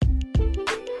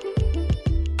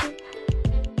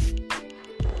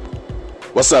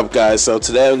What's up, guys? So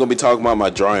today I'm going to be talking about my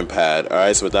drawing pad.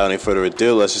 Alright, so without any further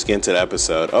ado, let's just get into the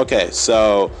episode. Okay,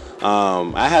 so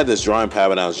I had this drawing pad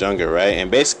when I was younger, right? And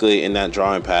basically in that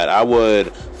drawing pad, I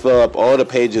would fill up all the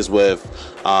pages with,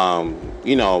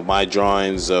 my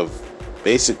drawings of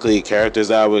basically characters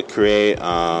that I would create,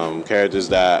 characters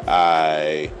that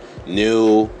I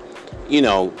knew,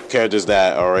 characters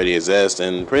that already exist,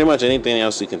 and pretty much anything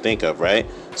else you can think of, right?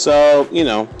 So,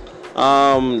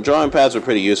 drawing pads were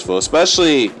pretty useful,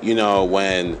 especially,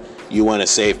 when you want to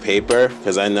save paper,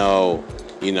 because I know,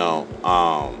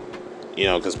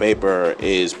 because paper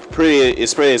is pretty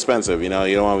expensive, you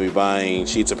don't want to be buying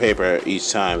sheets of paper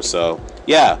each time. So,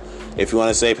 yeah, if you want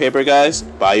to save paper, guys,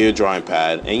 buy your drawing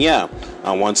pad.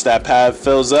 And once that pad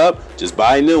fills up, just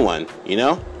buy a new one,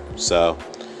 So,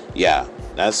 yeah,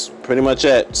 that's pretty much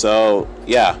it. So,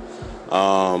 yeah.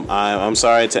 I'm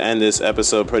sorry to end this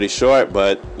episode pretty short,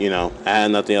 but I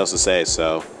had nothing else to say,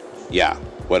 so yeah,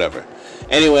 whatever.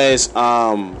 Anyways, so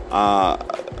I'm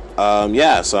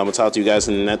gonna talk to you guys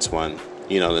in the next one,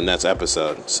 the next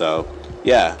episode. So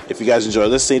yeah, if you guys enjoy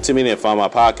listening to me, then follow my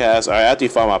podcast. All right, after you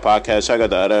follow my podcast, check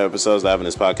out the other episodes that I have in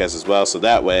this podcast as well, so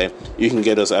that way you can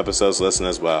get those episodes to listen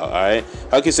as well. All right,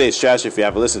 how can you say it's trash if you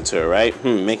haven't listened to it, right?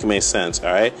 Make it make sense.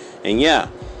 All right, and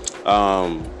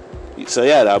so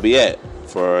yeah, that'll be it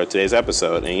for today's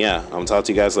episode. And I'm gonna talk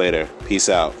to you guys later. Peace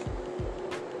out.